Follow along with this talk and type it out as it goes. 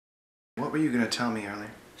What were you gonna tell me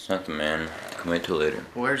earlier? It's nothing, man. Can wait till later.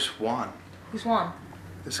 Where's Juan? Who's Juan?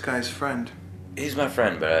 This guy's friend. He's my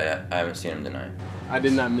friend, but I haven't seen him tonight. I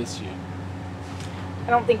did not miss you. I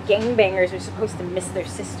don't think gangbangers are supposed to miss their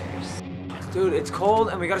sisters. Dude, it's cold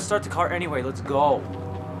and we gotta start the car anyway. Let's go.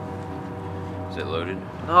 Is it loaded?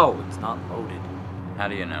 No, it's not loaded. How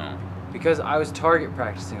do you know? Because I was target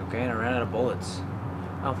practicing, okay, and I ran out of bullets.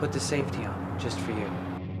 I'll put the safety on, just for you.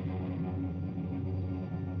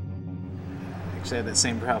 Actually, I had that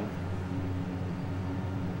same problem.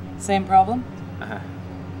 Same problem? Uh-huh.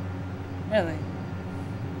 Really?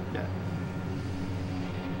 Yeah.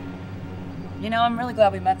 You know, I'm really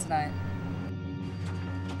glad we met tonight.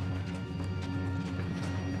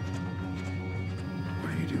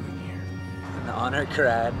 What are you doing here? An honor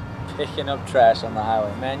grad, picking up trash on the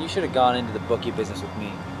highway. Man, you should have gone into the bookie business with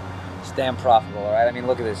me. It's damn profitable, all right? I mean,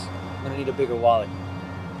 look at this. I'm gonna need a bigger wallet.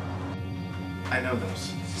 I know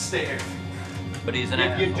those stairs. But he's an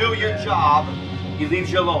If you do your job, he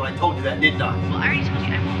leaves you alone. I told you that, didn't I? Well, I already told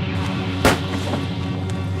you I won't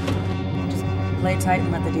be Just play tight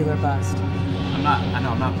and let the dealer bust. I'm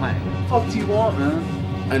not playing. What the fuck do you want, man?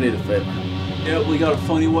 I need a favor. Yeah, we got a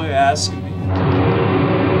funny way of asking me.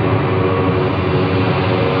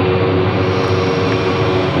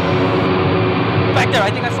 Back there, I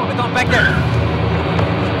think I saw Madonna back there.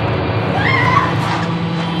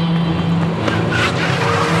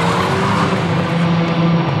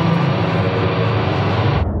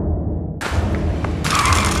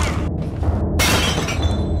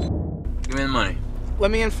 Give me the money.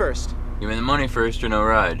 Let me in first. Give me the money first or no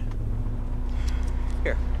ride.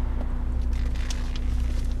 Here.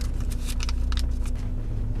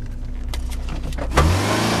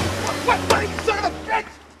 What, you son of a bitch!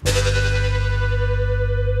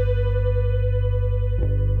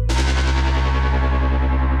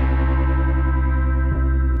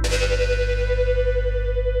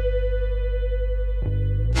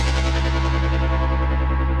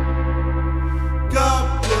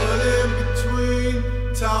 Got blood in between,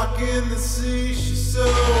 talking the sea, she's so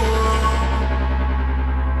wrong.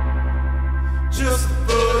 Just a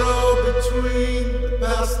photo between, the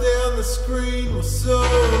past and the screen was so